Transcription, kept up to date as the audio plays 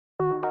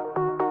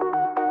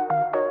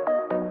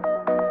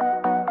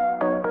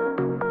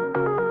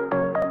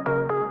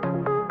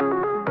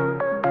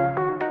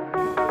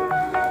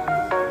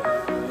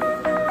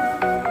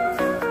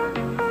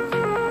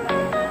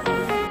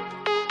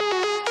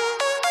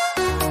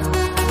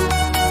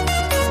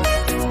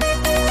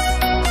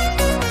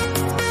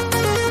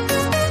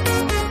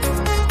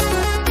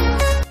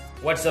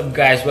What's up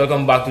guys,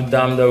 welcome back to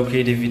Damdog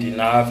Creativity.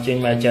 Now I've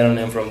changed my channel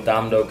name from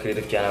Damdog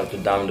Creative Channel to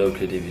Damdog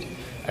Creativity.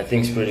 I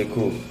think it's pretty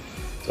cool.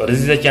 So this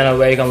is a channel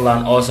where you can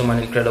learn awesome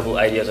and incredible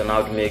ideas on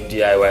how to make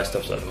DIY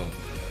stuff at home.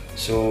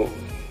 So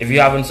if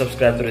you haven't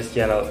subscribed to this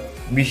channel,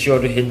 be sure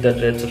to hit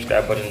that red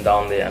subscribe button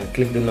down there and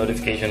click the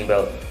notification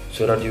bell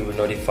so that you'll be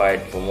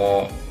notified for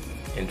more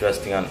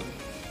interesting and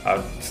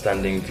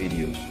outstanding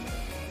videos.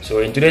 So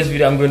in today's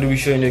video I'm going to be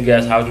showing you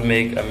guys how to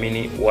make a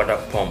mini water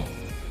pump.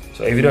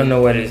 So if you don't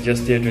know what it is,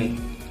 just stay tuned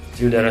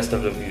till the rest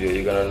of the video,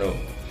 you're gonna know.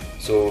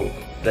 So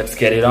let's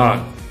get it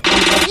on.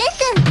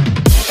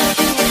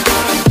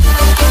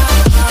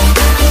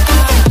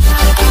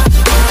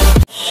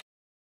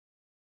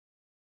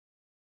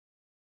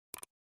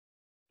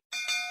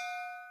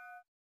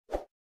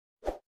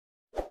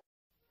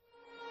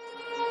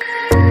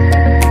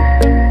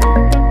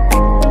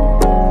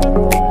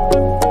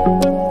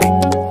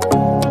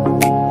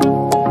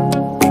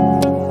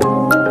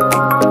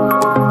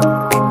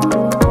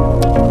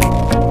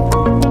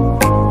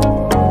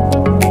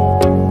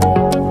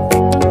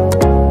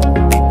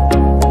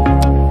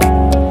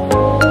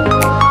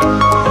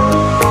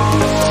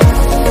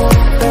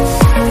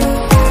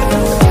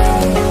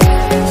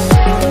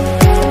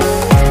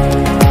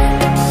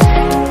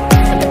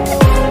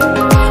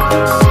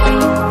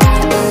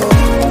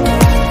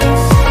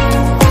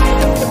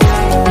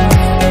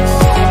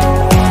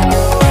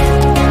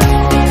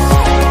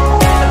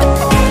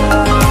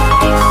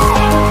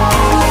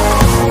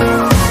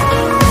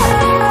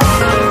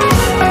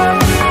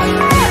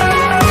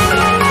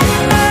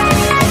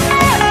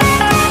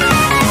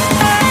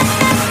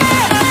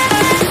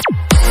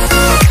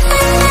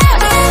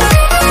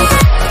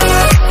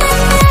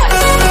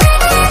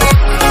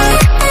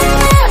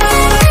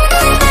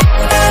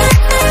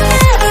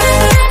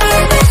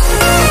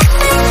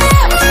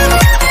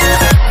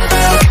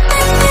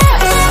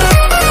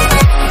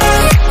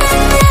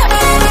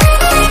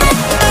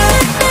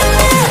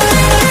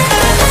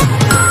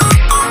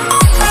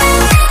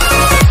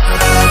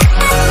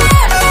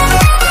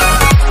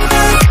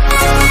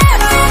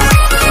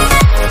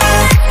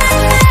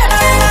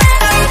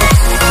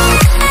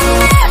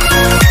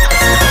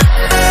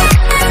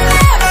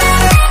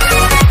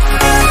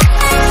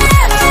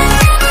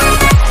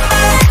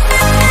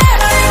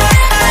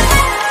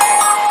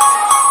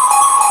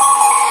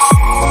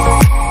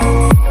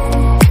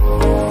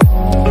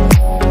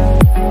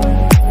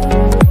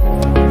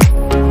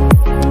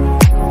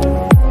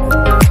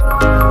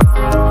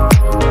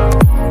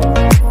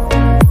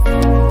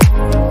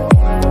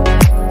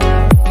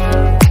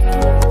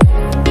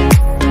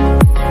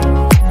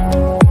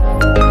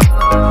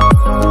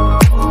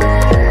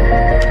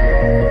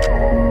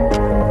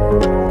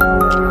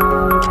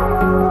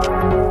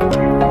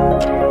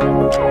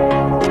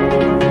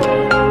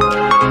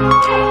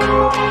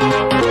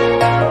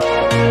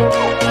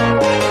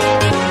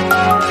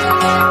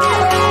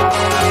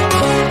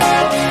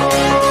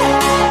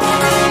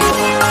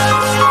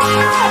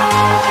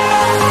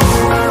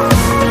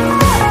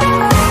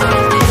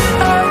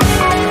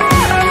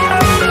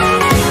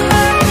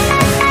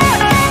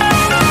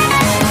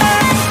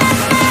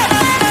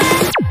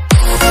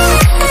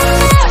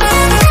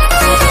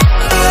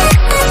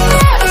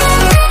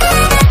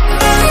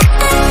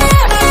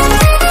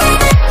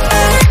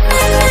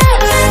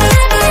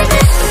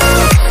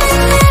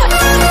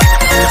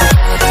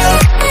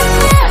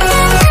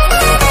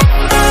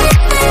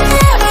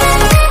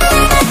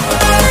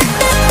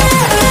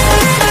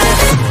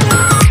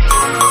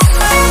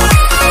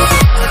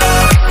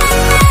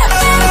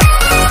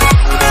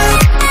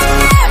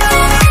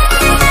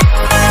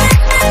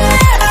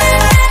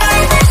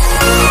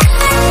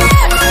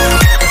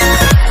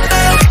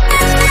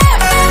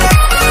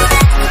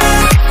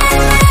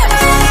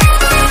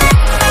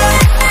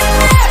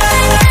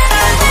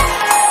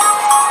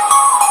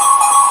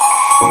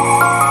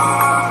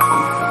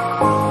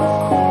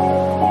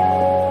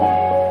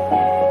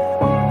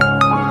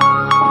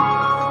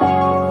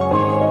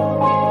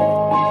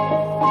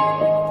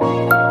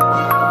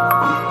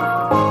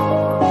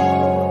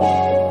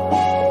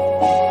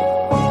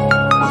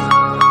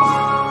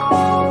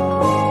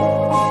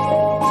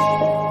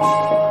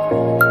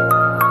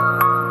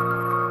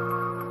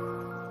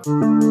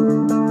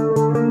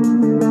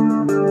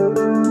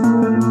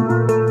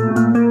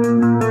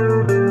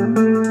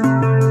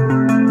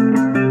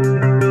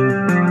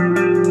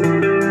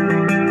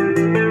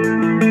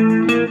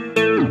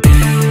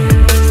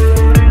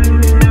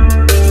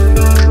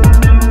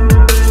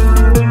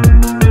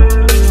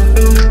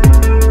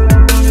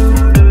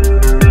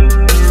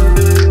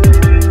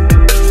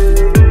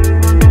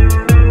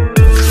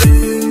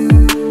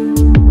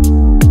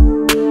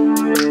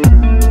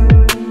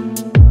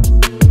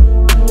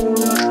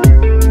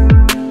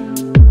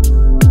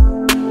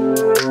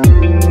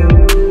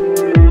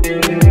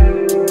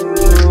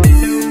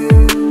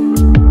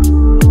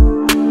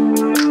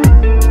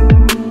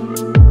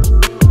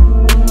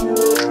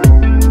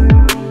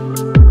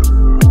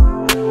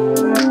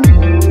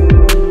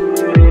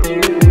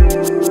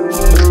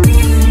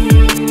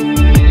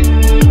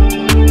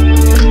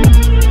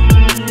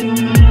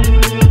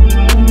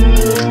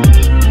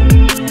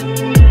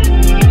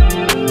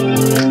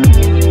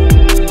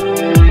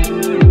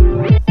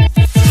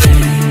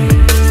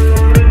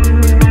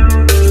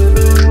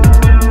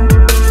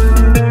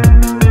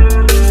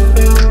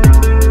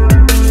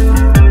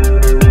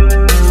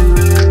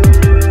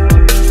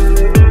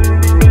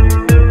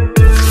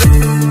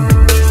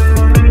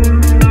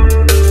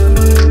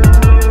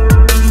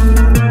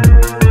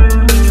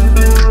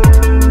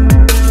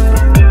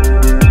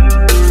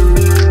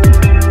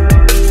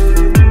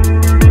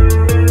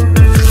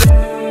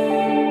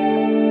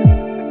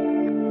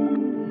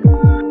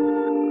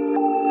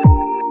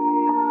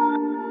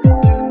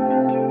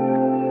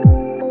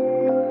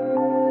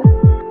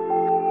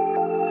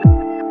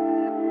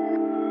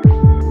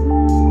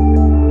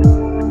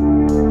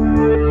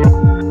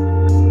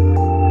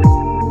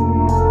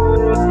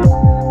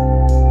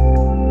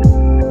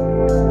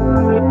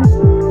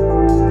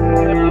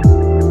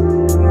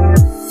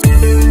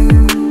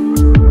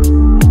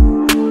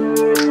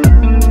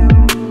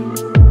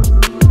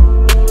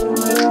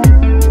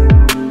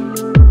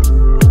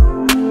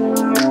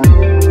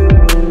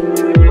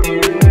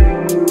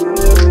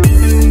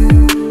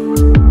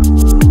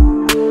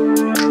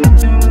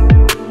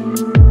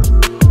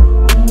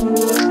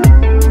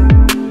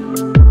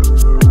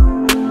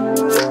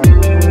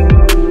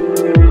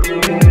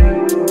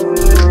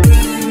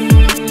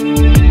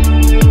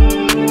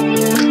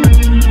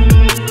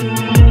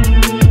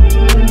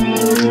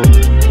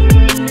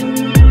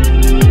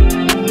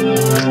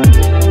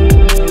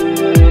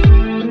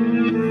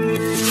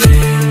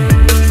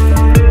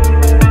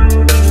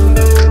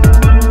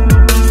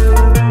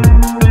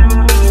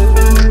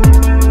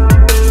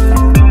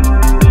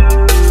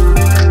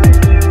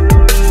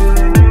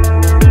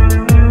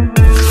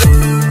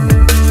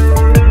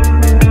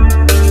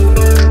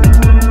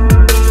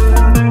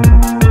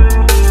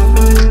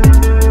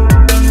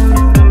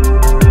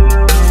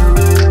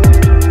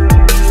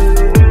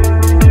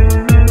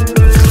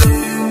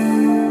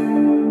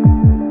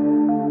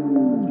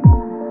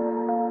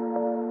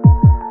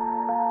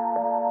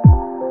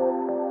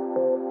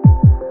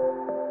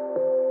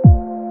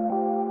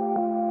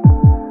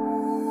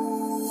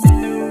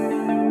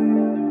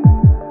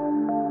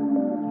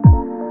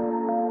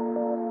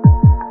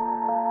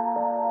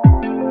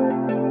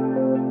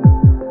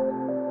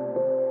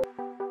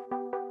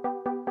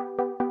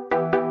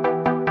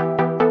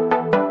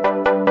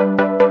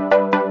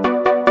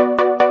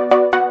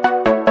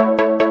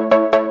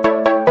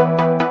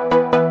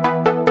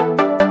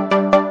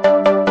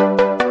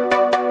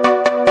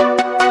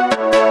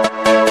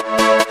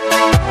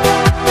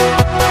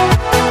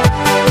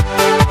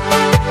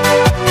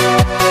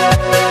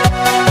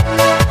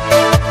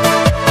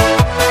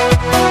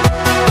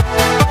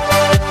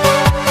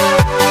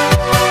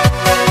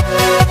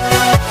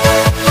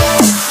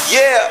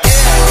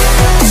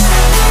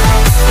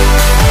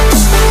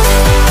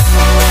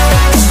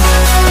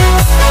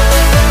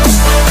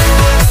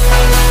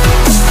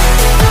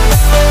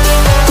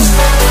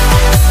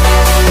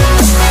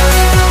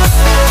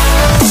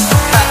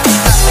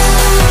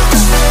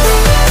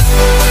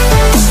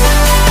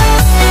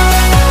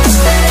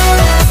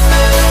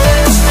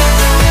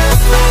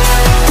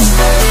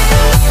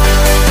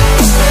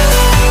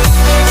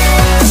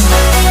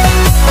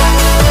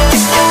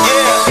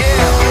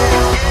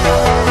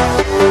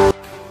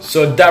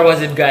 So that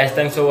was it, guys.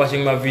 Thanks for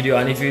watching my video,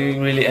 and if you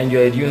really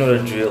enjoyed, you know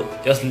the drill.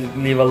 Just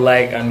leave a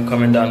like and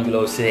comment down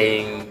below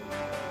saying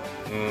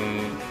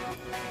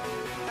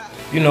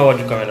you know what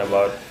to comment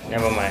about.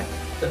 Never mind.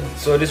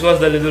 So this was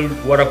the little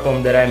water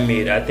pump that I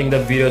made. I think the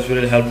video is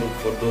really helpful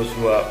for those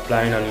who are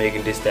planning on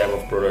making this type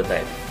of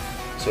prototype.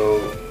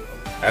 So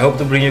I hope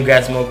to bring you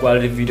guys more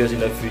quality videos in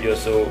the future.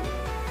 So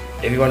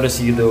if you want to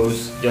see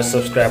those, just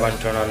subscribe and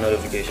turn on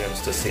notifications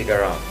to stick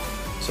around.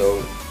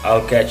 So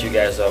I'll catch you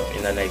guys up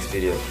in the next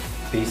video.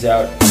 Peace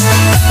out.